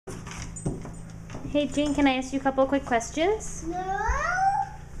Hey Jane, can I ask you a couple quick questions? No.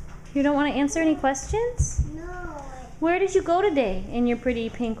 You don't want to answer any questions? No. Where did you go today in your pretty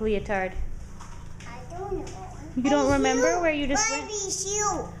pink leotard? I don't know. You don't remember where you just went? Baby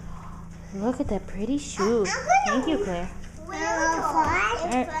shoe. Look at that pretty shoe. Thank you, Claire.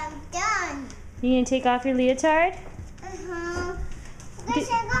 If I'm done. You gonna take off your leotard? Because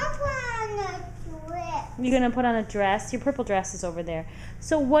I'm gonna put on a dress. You're gonna put on a dress? Your purple dress is over there.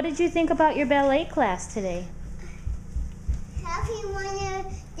 So what did you think about your ballet class today? Happy one of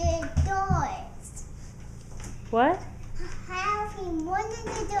the doors. What? Happy one of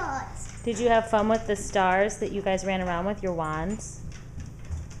the doors. Did you have fun with the stars that you guys ran around with, your wands?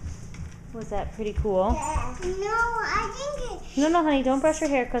 Was that pretty cool? No, I think it. No, honey, don't brush your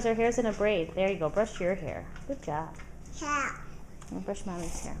hair because her hair's in a braid. There you go, brush your hair. Good job. Yeah. I'll brush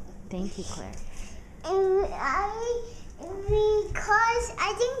Mommy's hair. Thank you, Claire. Because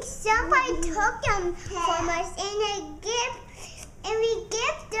I think somebody took them from us and we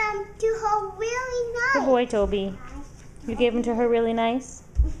gave them to her really nice. Good boy, Toby. You gave them to her really nice?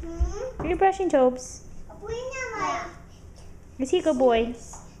 Are you brushing Tobes? Is he a good boy?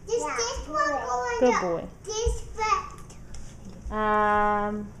 This one going Good up boy. this foot.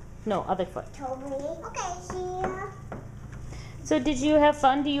 No, other foot. Toby. Okay, here. So did you have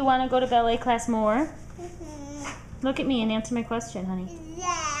fun? Do you want to go to ballet class more? Look at me and answer my question, honey.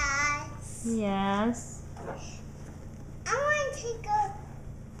 Yes. Yes. I want to take a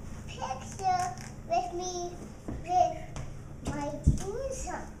picture with me with my jeans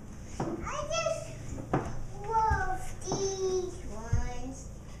on. I just love these ones.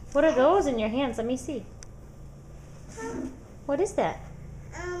 What are those in your hands? Let me see. What is that?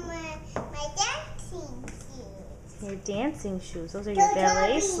 My dancing shoes. Your dancing shoes. Those are your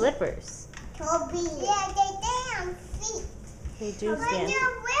ballet slippers. Toby. Yeah, they dance feet. They do But dance. they're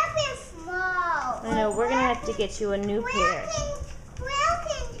really small. I know, we're going to have to get you a new pair. Where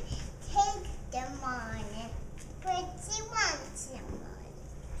can take them on? But she wants them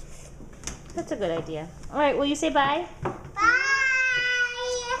on. That's a good idea. All right, will you say bye? Bye.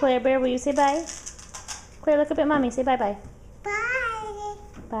 Claire Bear, will you say bye? Claire, look up at Mommy. Say bye-bye. Bye.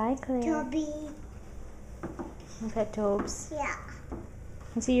 Bye, Claire. Toby. Look at Tobes. Yeah.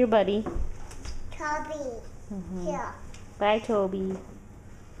 And see your buddy. Toby. Yeah. Bye, Toby.